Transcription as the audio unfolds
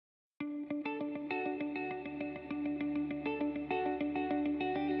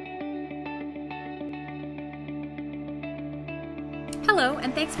Hello,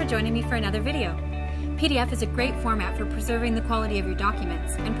 and thanks for joining me for another video. PDF is a great format for preserving the quality of your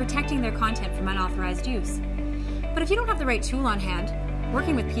documents and protecting their content from unauthorized use. But if you don't have the right tool on hand,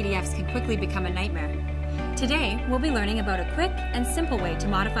 working with PDFs can quickly become a nightmare. Today, we'll be learning about a quick and simple way to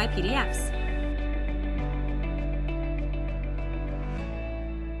modify PDFs.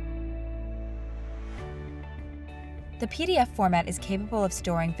 The PDF format is capable of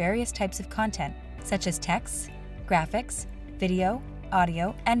storing various types of content, such as text, graphics, video,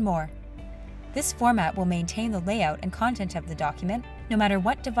 audio, and more. This format will maintain the layout and content of the document, no matter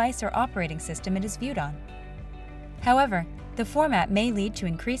what device or operating system it is viewed on. However, the format may lead to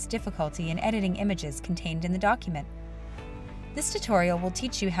increased difficulty in editing images contained in the document. This tutorial will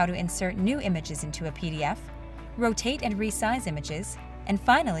teach you how to insert new images into a PDF, rotate and resize images, and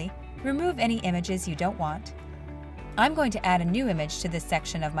finally, remove any images you don't want. I'm going to add a new image to this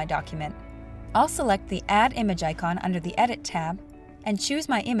section of my document. I'll select the Add Image icon under the Edit tab and choose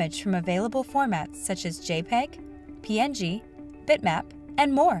my image from available formats such as JPEG, PNG, bitmap,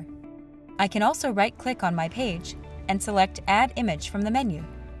 and more. I can also right-click on my page and select Add Image from the menu.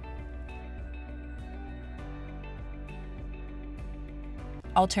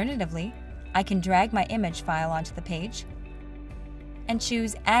 Alternatively, I can drag my image file onto the page and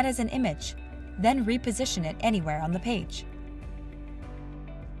choose Add as an Image, then reposition it anywhere on the page.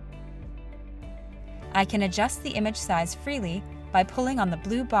 I can adjust the image size freely by pulling on the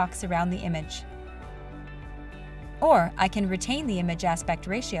blue box around the image. Or I can retain the image aspect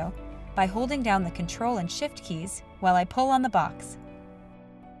ratio by holding down the Ctrl and Shift keys while I pull on the box.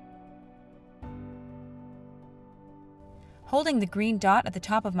 Holding the green dot at the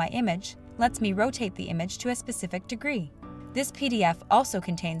top of my image lets me rotate the image to a specific degree. This PDF also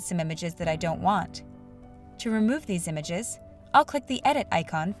contains some images that I don't want. To remove these images, I'll click the Edit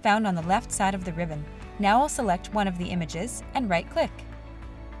icon found on the left side of the ribbon. Now I'll select one of the images and right-click.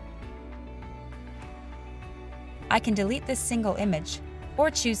 I can delete this single image,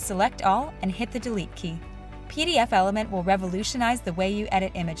 or choose Select All and hit the Delete key. PDFelement will revolutionize the way you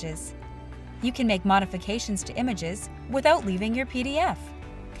edit images. You can make modifications to images without leaving your PDF.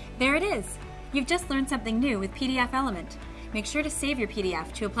 There it is! You've just learned something new with PDFelement. Make sure to save your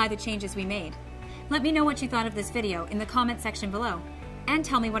PDF to apply the changes we made. Let me know what you thought of this video in the comment section below, and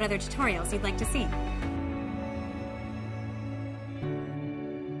tell me what other tutorials you'd like to see.